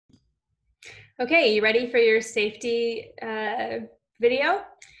Okay, you ready for your safety video?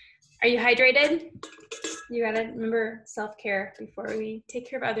 Are you hydrated? You gotta remember self-care. Before we take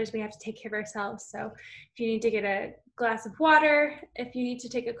care of others, we have to take care of ourselves. So if you need to get a glass of water, if you need to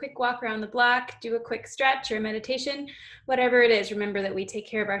take a quick walk around the block, do a quick stretch or meditation, whatever it is, remember that we take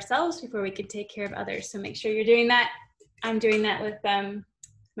care of ourselves before we can take care of others. So make sure you're doing that. I'm doing that with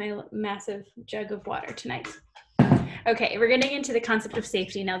my massive jug of water tonight. Okay, we're getting into the concept of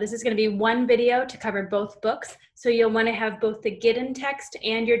safety now. This is going to be one video to cover both books, so you'll want to have both the Giddens text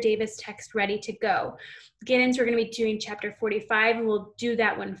and your Davis text ready to go. Giddens, we're going to be doing chapter 45, and we'll do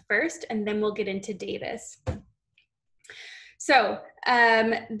that one first, and then we'll get into Davis. So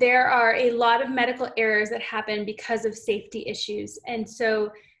there are a lot of medical errors that happen because of safety issues, and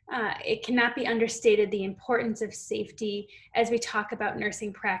so it cannot be understated the importance of safety as we talk about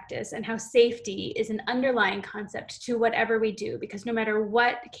nursing practice and how safety is an underlying concept to whatever we do, because no matter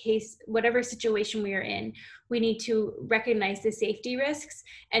what case, whatever situation we are in, we need to recognize the safety risks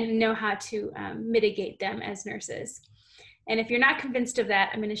and know how to mitigate them as nurses. And if you're not convinced of that,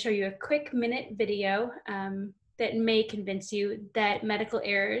 I'm going to show you a quick minute video that may convince you that medical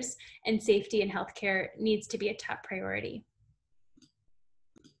errors and safety in healthcare needs to be a top priority.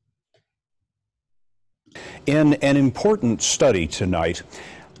 In an important study tonight,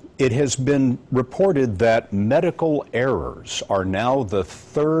 it has been reported that medical errors are now the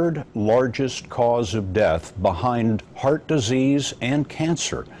third largest cause of death behind heart disease and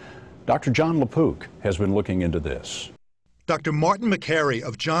cancer. Dr. John LaPook has been looking into this. Dr. Martin McCary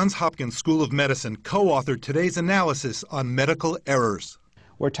of Johns Hopkins School of Medicine co-authored today's analysis on medical errors.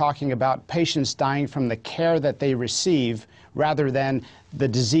 We're talking about patients dying from the care that they receive rather than the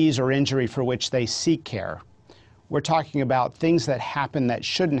disease or injury for which they seek care. We're talking about things that happen that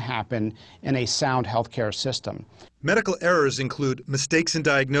shouldn't happen in a sound healthcare system. Medical errors include mistakes in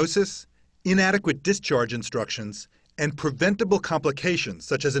diagnosis, inadequate discharge instructions, and preventable complications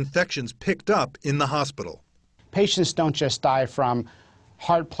such as infections picked up in the hospital. Patients don't just die from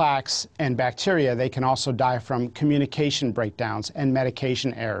heart plaques and bacteria, they can also die from communication breakdowns and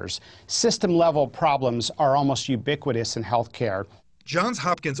medication errors. System-level problems are almost ubiquitous in healthcare. Johns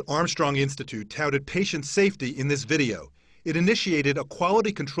Hopkins Armstrong Institute touted patient safety in this video. It initiated a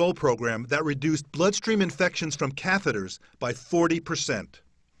quality control program that reduced bloodstream infections from catheters by 40%.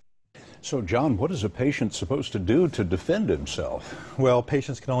 So, John, what is a patient supposed to do to defend himself? Well,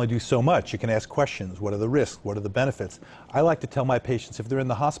 patients can only do so much. You can ask questions. What are the risks? What are the benefits? I like to tell my patients, if they're in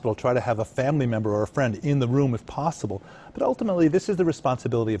the hospital, try to have a family member or a friend in the room if possible. But ultimately, this is the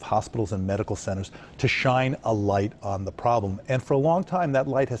responsibility of hospitals and medical centers to shine a light on the problem. And for a long time, that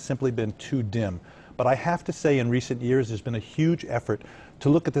light has simply been too dim. But I have to say, in recent years, there's been a huge effort to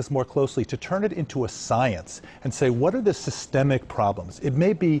look at this more closely, to turn it into a science and say, what are the systemic problems? It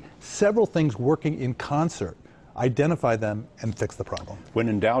may be several things working in concert. Identify them and fix the problem. When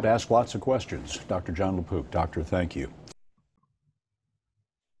in doubt, ask lots of questions. Dr. John LaPook. Doctor, thank you.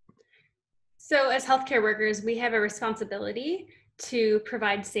 So as healthcare workers, we have a responsibility to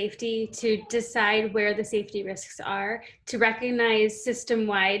provide safety, to decide where the safety risks are, to recognize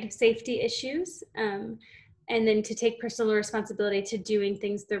system-wide safety issues, and then to take personal responsibility to doing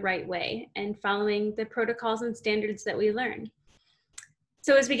things the right way and following the protocols and standards that we learn.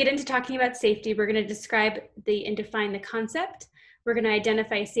 So as we get into talking about safety, we're going to describe and define the concept. We're going to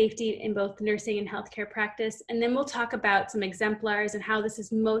identify safety in both nursing and healthcare practice, and then we'll talk about some exemplars and how this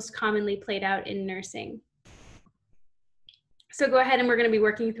is most commonly played out in nursing. So go ahead, and we're going to be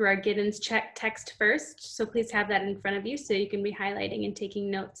working through our Giddens text first. So please have that in front of you so you can be highlighting and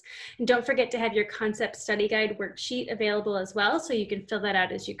taking notes. And don't forget to have your concept study guide worksheet available as well, so you can fill that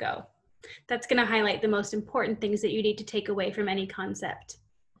out as you go. That's going to highlight the most important things that you need to take away from any concept.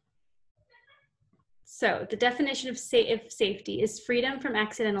 So the definition of safety is freedom from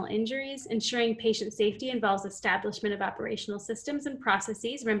accidental injuries. Ensuring patient safety involves establishment of operational systems and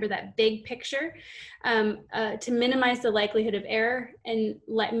processes. Remember that big picture, to minimize the likelihood of error and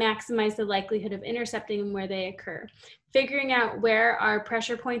maximize the likelihood of intercepting them where they occur. Figuring out where our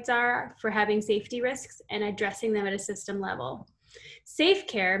pressure points are for having safety risks and addressing them at a system level. Safe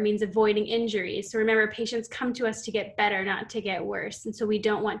care means avoiding injuries. So remember, patients come to us to get better, not to get worse. And so we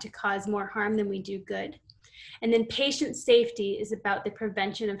don't want to cause more harm than we do good. And then patient safety is about the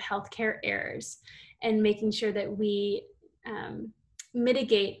prevention of healthcare errors and making sure that we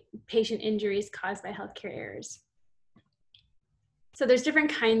mitigate patient injuries caused by healthcare errors. So there's different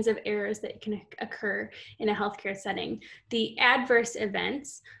kinds of errors that can occur in a healthcare setting. The adverse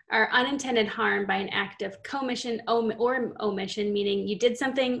events are unintended harm by an act of commission or omission, meaning you did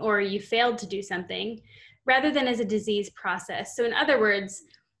something or you failed to do something, rather than as a disease process. So in other words,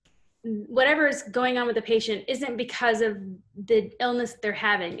 whatever is going on with the patient isn't because of the illness they're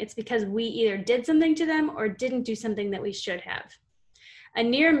having. It's because we either did something to them or didn't do something that we should have. A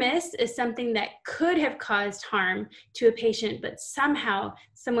near miss is something that could have caused harm to a patient, but somehow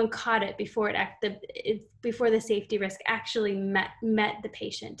someone caught it before before the safety risk actually met the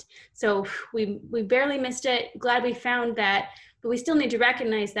patient. So we barely missed it. Glad we found that, but we still need to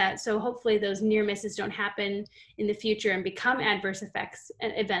recognize that. So hopefully those near misses don't happen in the future and become adverse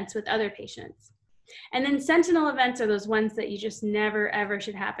events with other patients. And then sentinel events are those ones that you just never, ever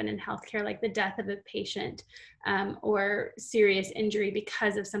should happen in healthcare, like the death of a patient or serious injury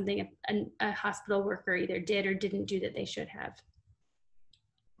because of something a hospital worker either did or didn't do that they should have.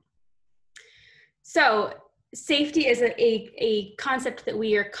 So safety is a concept that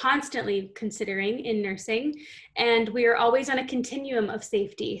we are constantly considering in nursing, and we are always on a continuum of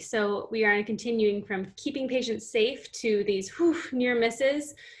safety. So we are on a continuing from keeping patients safe to these near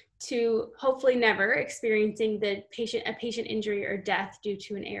misses, to hopefully never experiencing a patient injury or death due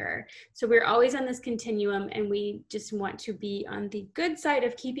to an error. So we're always on this continuum, and we just want to be on the good side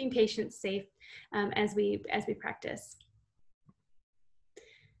of keeping patients safe as we practice.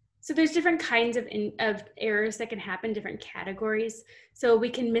 So there's different kinds of errors that can happen, different categories. So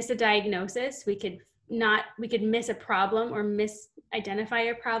we can miss a diagnosis, we could miss a problem or misidentify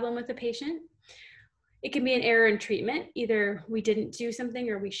a problem with a patient. It can be an error in treatment. Either we didn't do something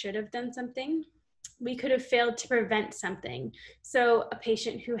or we should have done something. We could have failed to prevent something. So a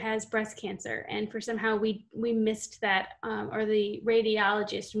patient who has breast cancer, and for somehow we missed that, or the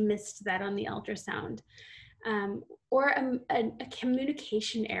radiologist missed that on the ultrasound. Or a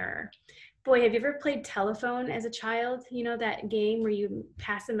communication error. Boy, have you ever played telephone as a child? You know, that game where you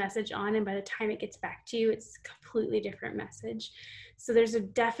pass a message on and by the time it gets back to you, it's a completely different message. So there's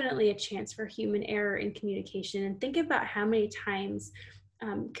definitely a chance for human error in communication. And think about how many times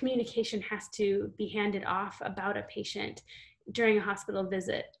communication has to be handed off about a patient during a hospital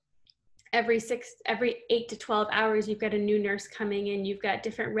visit. Every 8 to 12 hours, you've got a new nurse coming in, you've got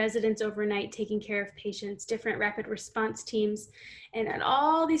different residents overnight taking care of patients, different rapid response teams, and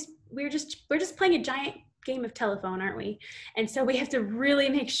all these, we're just playing a giant game of telephone, aren't we? And so we have to really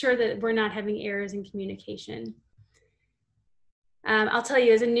make sure that we're not having errors in communication. I'll tell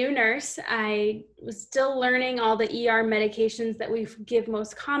you, as a new nurse, I was still learning all the ER medications that we give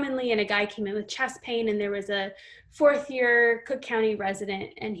most commonly, and a guy came in with chest pain, and there was a 4th-year Cook County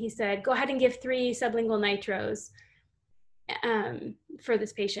resident, and he said, go ahead and give 3 sublingual nitros for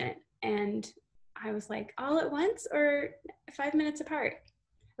this patient. And I was like, all at once or 5 minutes apart?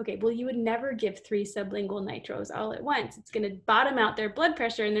 Okay, well, you would never give 3 sublingual nitros all at once. It's going to bottom out their blood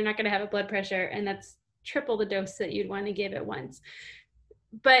pressure, and they're not going to have a blood pressure, and that's triple the dose that you'd want to give at once.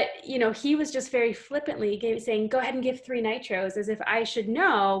 But, you know, he was just very flippantly saying, go ahead and give 3 nitros, as if I should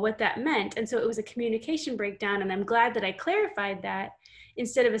know what that meant. And so it was a communication breakdown, and I'm glad that I clarified that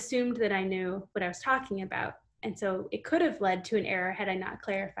instead of assumed that I knew what I was talking about. And so it could have led to an error had I not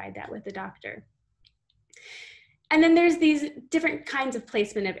clarified that with the doctor. And then there's these different kinds of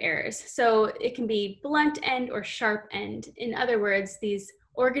placement of errors. So it can be blunt end or sharp end. In other words, these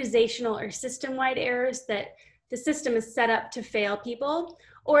organizational or system-wide errors that the system is set up to fail people,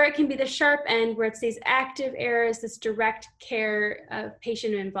 or it can be the sharp end where it's these active errors, this direct care of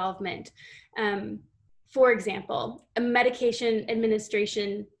patient involvement. For example, a medication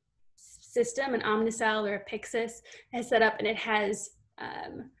administration system, an Omnicell or a Pyxis, is set up, and it has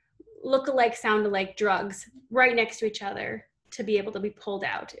look-alike, sound-alike drugs right next to each other to be able to be pulled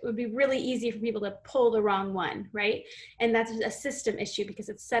out. It would be really easy for people to pull the wrong one, right? And that's a system issue because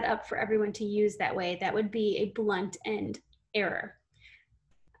it's set up for everyone to use that way. That would be a blunt end error.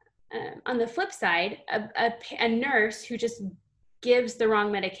 On the flip side, a nurse who just gives the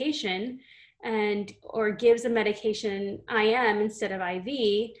wrong medication or gives a medication IM instead of IV,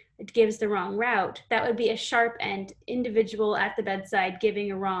 it gives the wrong route. That would be a sharp end individual at the bedside giving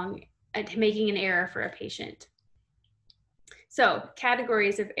making an error for a patient. So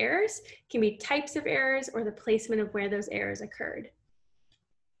categories of errors can be types of errors or the placement of where those errors occurred.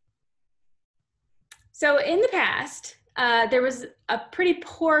 So in the past, there was a pretty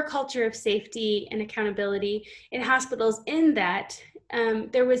poor culture of safety and accountability in hospitals in that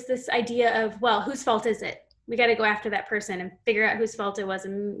there was this idea of, well, whose fault is it? We got to go after that person and figure out whose fault it was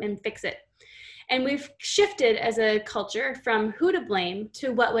and fix it. And we've shifted as a culture from who to blame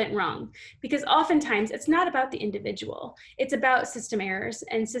to what went wrong, because oftentimes it's not about the individual. It's about system errors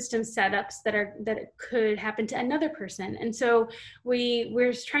and system setups that could happen to another person. And so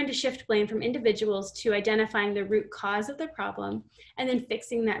we're trying to shift blame from individuals to identifying the root cause of the problem and then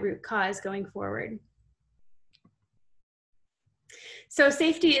fixing that root cause going forward. So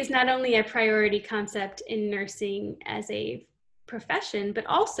safety is not only a priority concept in nursing as a profession, but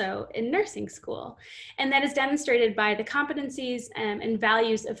also in nursing school. And that is demonstrated by the competencies and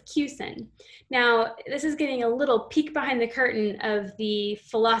values of QSIN. Now, this is getting a little peek behind the curtain of the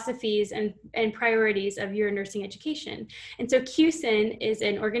philosophies and priorities of your nursing education. And so QSIN is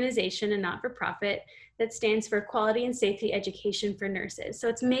an organization, a not-for-profit, that stands for Quality and Safety Education for Nurses. So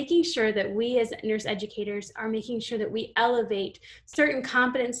it's making sure that we as nurse educators are making sure that we elevate certain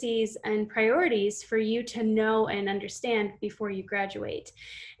competencies and priorities for you to know and understand before you graduate.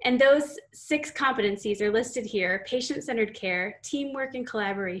 And those 6 competencies are listed here: patient-centered care, teamwork and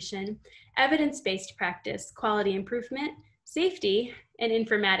collaboration, evidence-based practice, quality improvement, safety, and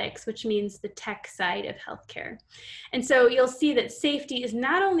informatics, which means the tech side of healthcare. And so you'll see that safety is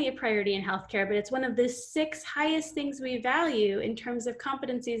not only a priority in healthcare, but it's one of the 6 highest things we value in terms of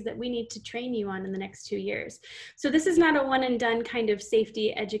competencies that we need to train you on in the next 2 years. So this is not a one and done kind of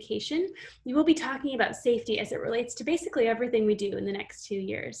safety education. We will be talking about safety as it relates to basically everything we do in the next 2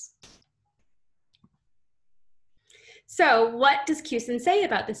 years. So what does QSIN say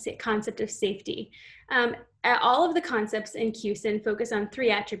about the concept of safety? All of the concepts in QSIN focus on 3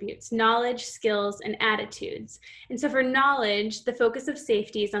 attributes: knowledge, skills, and attitudes. And so for knowledge, the focus of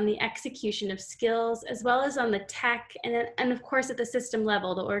safety is on the execution of skills, as well as on the tech, and of course at the system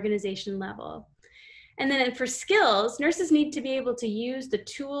level, the organization level. And then for skills, nurses need to be able to use the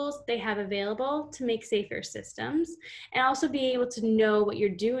tools they have available to make safer systems, and also be able to know what you're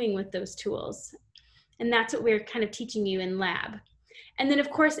doing with those tools. And that's what we're kind of teaching you in lab. And then of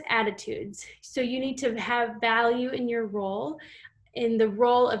course, attitudes. So you need to have value in your role, in the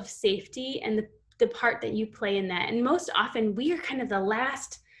role of safety and the part that you play in that. And most often we are kind of the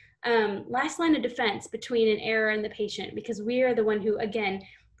last line of defense between an error and the patient, because we are the one who, again,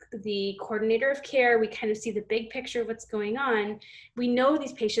 the coordinator of care, we kind of see the big picture of what's going on. We know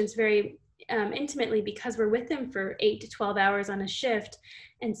these patients very intimately because we're with them for 8 to 12 hours on a shift.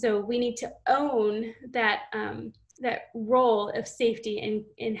 And so we need to own that, that role of safety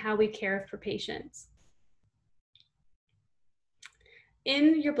in how we care for patients.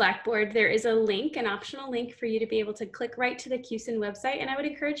 In your Blackboard, there is a link, an optional link for you to be able to click right to the QSIN website. And I would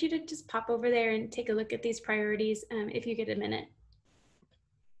encourage you to just pop over there and take a look at these priorities if you get a minute.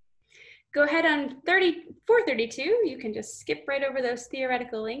 Go ahead on 432. You can just skip right over those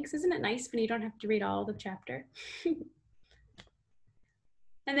theoretical links. Isn't it nice when you don't have to read all the chapter?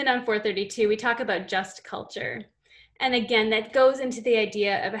 And then on 432, we talk about just culture. And again, that goes into the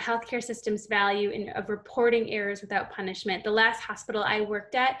idea of a healthcare system's value of reporting errors without punishment. The last hospital I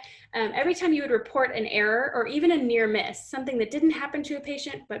worked at, every time you would report an error or even a near miss, something that didn't happen to a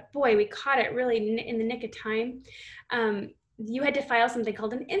patient, but boy, we caught it really in the nick of time, you had to file something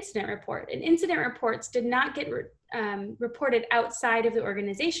called an incident report. And incident reports did not get reported outside of the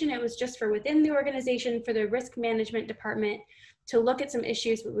organization. It was just for within the organization, for the risk management department, to look at some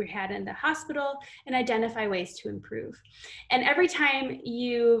issues that we had in the hospital and identify ways to improve. And every time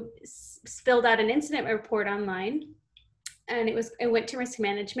you filled out an incident report online, and it went to risk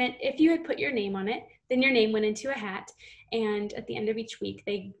management, if you had put your name on it, then your name went into a hat. And at the end of each week,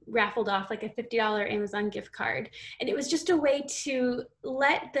 they raffled off like a $50 Amazon gift card. And it was just a way to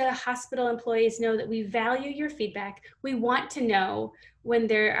let the hospital employees know that we value your feedback. We want to know when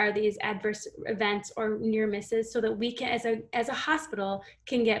there are these adverse events or near misses so that we can, as a hospital,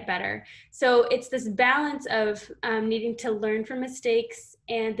 can get better. So it's this balance of needing to learn from mistakes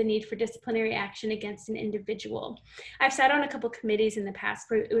and the need for disciplinary action against an individual. I've sat on a couple committees in the past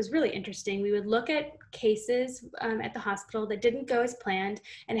where it was really interesting. We would look at cases at the hospital that didn't go as planned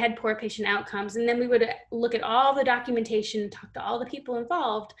and had poor patient outcomes. And then we would look at all the documentation, talk to all the people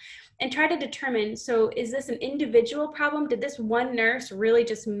involved, and try to determine, so is this an individual problem? Did this one nurse really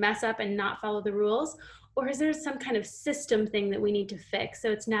just mess up and not follow the rules? Or is there some kind of system thing that we need to fix? So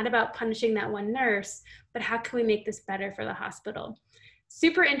it's not about punishing that one nurse, but how can we make this better for the hospital?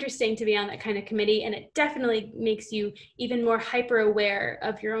 Super interesting to be on that kind of committee, and it definitely makes you even more hyper aware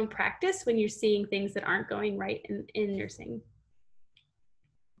of your own practice when you're seeing things that aren't going right in nursing.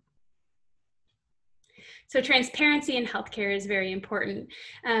 So transparency in healthcare is very important.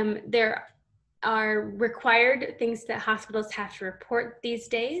 There are required things that hospitals have to report these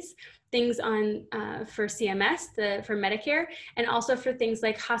days, things on for CMS, for Medicare, and also for things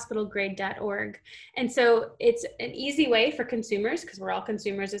like hospitalgrade.org. And so it's an easy way for consumers, because we're all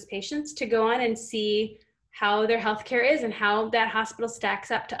consumers as patients, to go on and see how their healthcare is and how that hospital stacks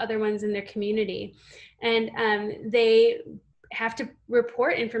up to other ones in their community. And they have to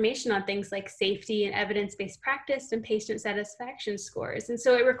report information on things like safety and evidence-based practice and patient satisfaction scores. And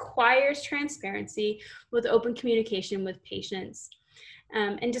so it requires transparency with open communication with patients.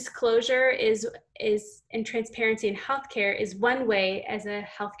 And disclosure and transparency in healthcare is one way, as a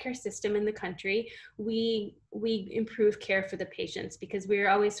healthcare system in the country, we improve care for the patients, because we're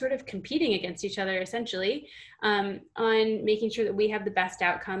always sort of competing against each other, essentially, on making sure that we have the best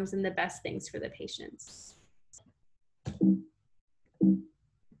outcomes and the best things for the patients.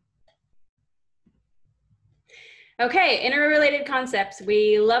 Okay, interrelated concepts.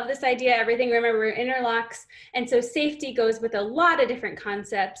 We love this idea. Everything, remember, interlocks. And so safety goes with a lot of different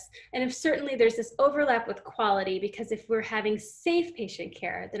concepts. And if certainly there's this overlap with quality, because if we're having safe patient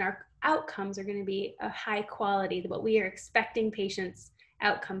care, then our outcomes are going to be a high quality, what we are expecting patients'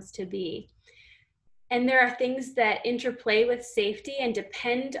 outcomes to be. And there are things that interplay with safety and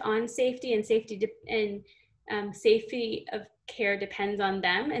depend on safety, and safety of care depends on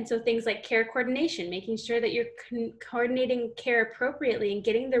them. And so things like care coordination, making sure that you're coordinating care appropriately and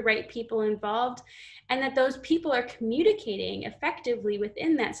getting the right people involved, and that those people are communicating effectively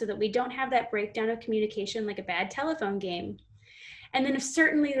within that, so that we don't have that breakdown of communication like a bad telephone game. And then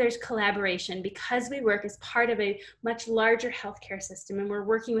certainly there's collaboration, because we work as part of a much larger healthcare system, and we're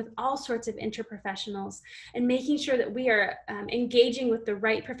working with all sorts of interprofessionals, and making sure that we are engaging with the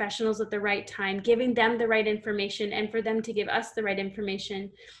right professionals at the right time, giving them the right information, and for them to give us the right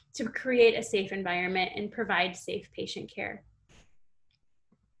information to create a safe environment and provide safe patient care.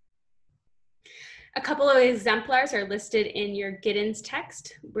 A couple of exemplars are listed in your Giddens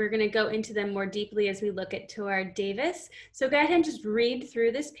text. We're going to go into them more deeply as we look to our Davis. So go ahead and just read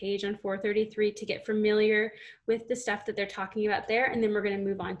through this page on 433 to get familiar with the stuff that they're talking about there, and then we're going to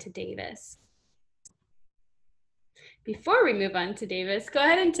move on to Davis. Before we move on to Davis, go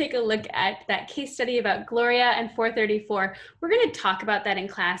ahead and take a look at that case study about Gloria and 434. We're going to talk about that in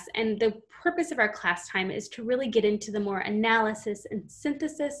class, and the purpose of our class time is to really get into the more analysis and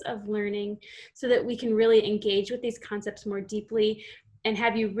synthesis of learning, so that we can really engage with these concepts more deeply and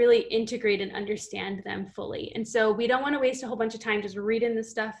have you really integrate and understand them fully. And so we don't want to waste a whole bunch of time just reading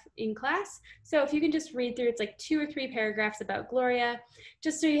this stuff in class. So if you can just read through, it's like 2 or 3 paragraphs about Gloria,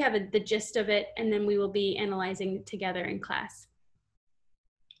 just so you have the gist of it, and then we will be analyzing together in class.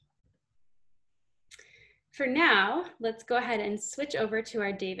 For now, let's go ahead and switch over to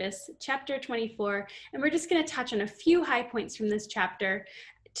our Davis, chapter 24, and we're just going to touch on a few high points from this chapter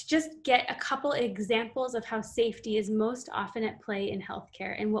to just get a couple examples of how safety is most often at play in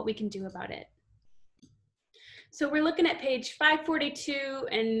healthcare and what we can do about it. So we're looking at page 542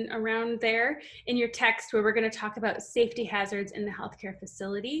 and around there in your text, where we're going to talk about safety hazards in the healthcare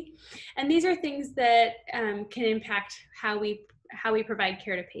facility. And these are things that can impact how we provide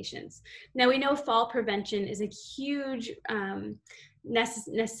care to patients. Now, we know fall prevention is a huge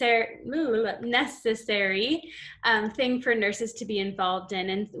necessary thing for nurses to be involved in.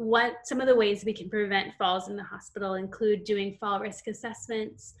 And some of the ways we can prevent falls in the hospital include doing fall risk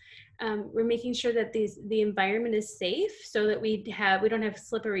assessments. We're making sure that the environment is safe, so that we don't have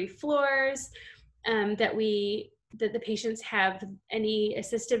slippery floors, that the patients have any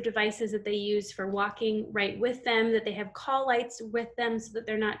assistive devices that they use for walking right with them, that they have call lights with them so that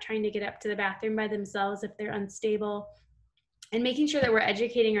they're not trying to get up to the bathroom by themselves if they're unstable, and making sure that we're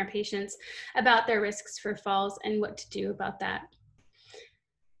educating our patients about their risks for falls and what to do about that.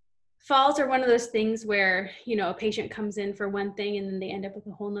 Falls are one of those things where, a patient comes in for one thing and then they end up with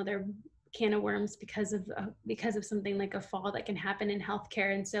a whole nother can of worms because of something like a fall that can happen in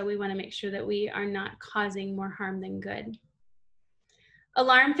healthcare. And so we want to make sure that we are not causing more harm than good.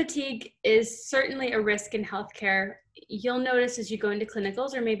 Alarm fatigue is certainly a risk in healthcare. You'll notice as you go into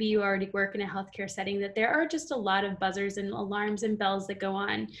clinicals, or maybe you already work in a healthcare setting, that there are just a lot of buzzers and alarms and bells that go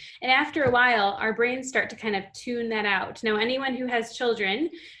on. And after a while, our brains start to kind of tune that out. Now, anyone who has children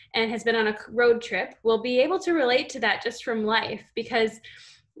and has been on a road trip will be able to relate to that just from life, because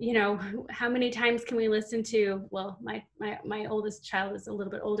how many times can we listen to, well, my oldest child is a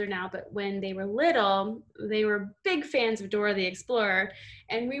little bit older now, but when they were little, they were big fans of Dora the Explorer,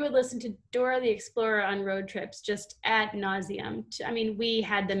 and we would listen to Dora the Explorer on road trips just ad nauseum. I mean, we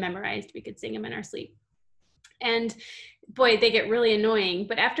had them memorized. We could sing them in our sleep. And boy, they get really annoying.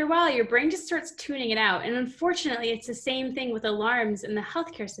 But after a while, your brain just starts tuning it out. And unfortunately, it's the same thing with alarms in the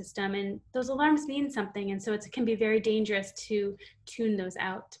healthcare system. And those alarms mean something. And so it can be very dangerous to tune those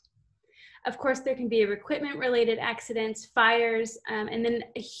out. Of course, there can be equipment-related accidents, fires, and then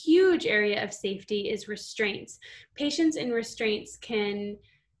a huge area of safety is restraints. Patients in restraints can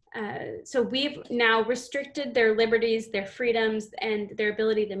so we've now restricted their liberties, their freedoms, and their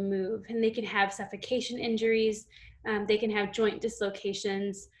ability to move. And they can have suffocation injuries. They can have joint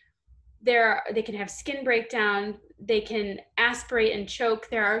dislocations. They can have skin breakdown, they can aspirate and choke.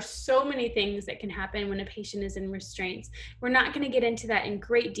 There are so many things that can happen when a patient is in restraints. We're not going to get into that in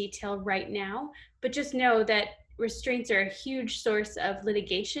great detail right now, but just know that restraints are a huge source of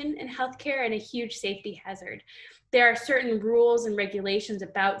litigation in healthcare and a huge safety hazard. There are certain rules and regulations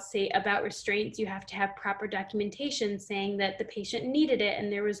about restraints. You have to have proper documentation saying that the patient needed it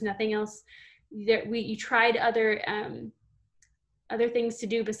and there was nothing else. You tried other things to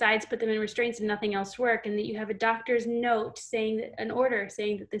do besides put them in restraints and nothing else worked, and that you have a doctor's note saying that, an order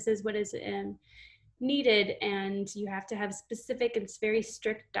saying that this is what is needed, and you have to have specific and very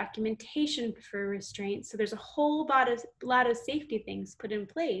strict documentation for restraints. So there's a whole lot of safety things put in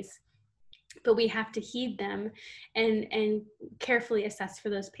place, but we have to heed them and carefully assess for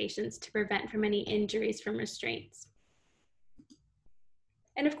those patients to prevent from any injuries from restraints.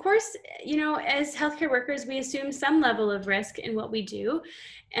 And of course, you know, as healthcare workers, we assume some level of risk in what we do.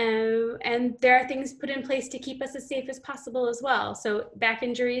 And there are things put in place to keep us as safe as possible as well. So back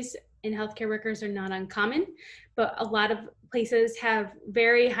injuries in healthcare workers are not uncommon, but a lot of places have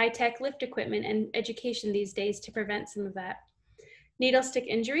very high-tech lift equipment and education these days to prevent some of that. Needle stick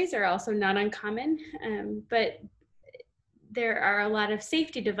injuries are also not uncommon, but there are a lot of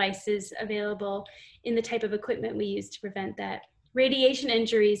safety devices available in the type of equipment we use to prevent that. Radiation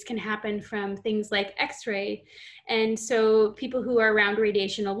injuries can happen from things like X-ray. And so people who are around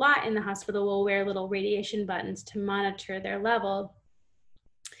radiation a lot in the hospital will wear little radiation buttons to monitor their level.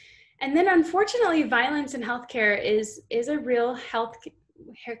 And then unfortunately, violence in healthcare is a real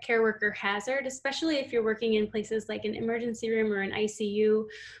healthcare worker hazard, especially if you're working in places like an emergency room or an ICU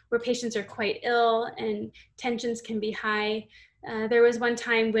where patients are quite ill and tensions can be high. There was one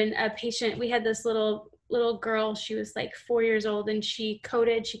time when a patient, we had this little girl, she was like 4 years old, and she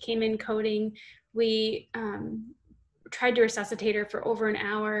came in coding. We tried to resuscitate her for over an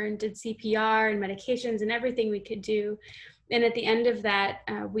hour and did CPR and medications and everything we could do. And at the end of that,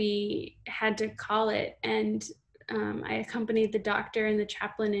 we had to call it. And I accompanied the doctor and the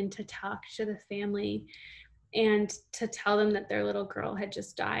chaplain in to talk to the family and to tell them that their little girl had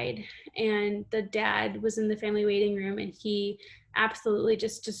just died. And the dad was in the family waiting room, and he absolutely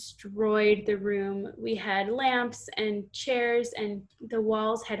just destroyed the room. We had lamps and chairs, and the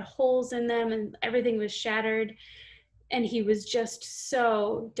walls had holes in them, and everything was shattered. And he was just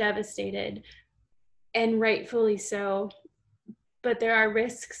so devastated, and rightfully so. But there are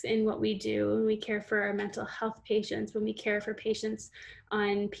risks in what we do when we care for our mental health patients, when we care for patients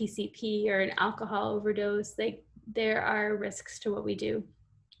on PCP or an alcohol overdose. Like, there are risks to what we do.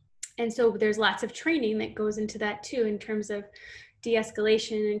 And so there's lots of training that goes into that too, in terms of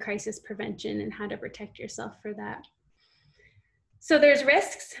de-escalation and crisis prevention and how to protect yourself for that. So there's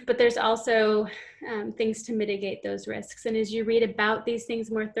risks, but there's also things to mitigate those risks. And as you read about these things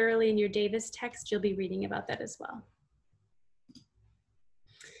more thoroughly in your Davis text, you'll be reading about that as well.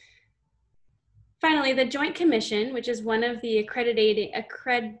 Finally, the Joint Commission, which is one of the accrediting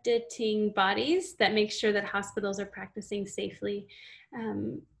bodies that makes sure that hospitals are practicing safely,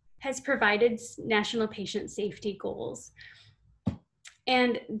 has provided national patient safety goals,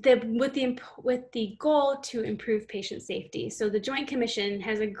 and with the goal to improve patient safety. So the Joint Commission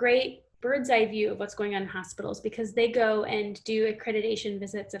has a great bird's eye view of what's going on in hospitals, because they go and do accreditation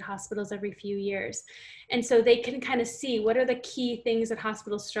visits at hospitals every few years. And so they can kind of see what are the key things that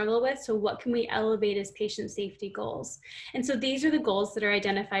hospitals struggle with. So what can we elevate as patient safety goals? And so these are the goals that are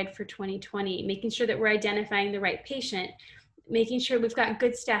identified for 2020, making sure that we're identifying the right patient, making sure we've got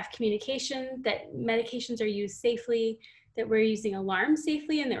good staff communication, that medications are used safely, that we're using alarms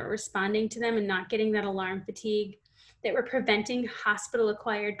safely and that we're responding to them and not getting that alarm fatigue, that we're preventing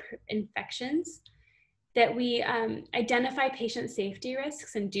hospital-acquired infections, that we identify patient safety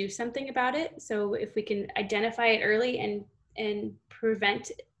risks and do something about it. So if we can identify it early and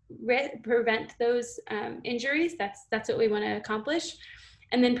prevent those injuries, that's what we want to accomplish.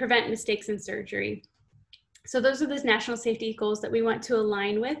 And then prevent mistakes in surgery. So those are the national safety goals that we want to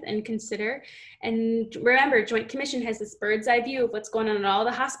align with and consider. And remember, Joint Commission has this bird's eye view of what's going on in all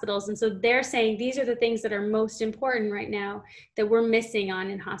the hospitals. And so they're saying these are the things that are most important right now that we're missing on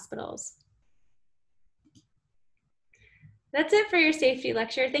in hospitals. That's it for your safety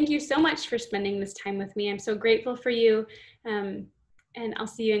lecture. Thank you so much for spending this time with me. I'm so grateful for you. And I'll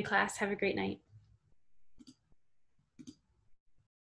see you in class. Have a great night.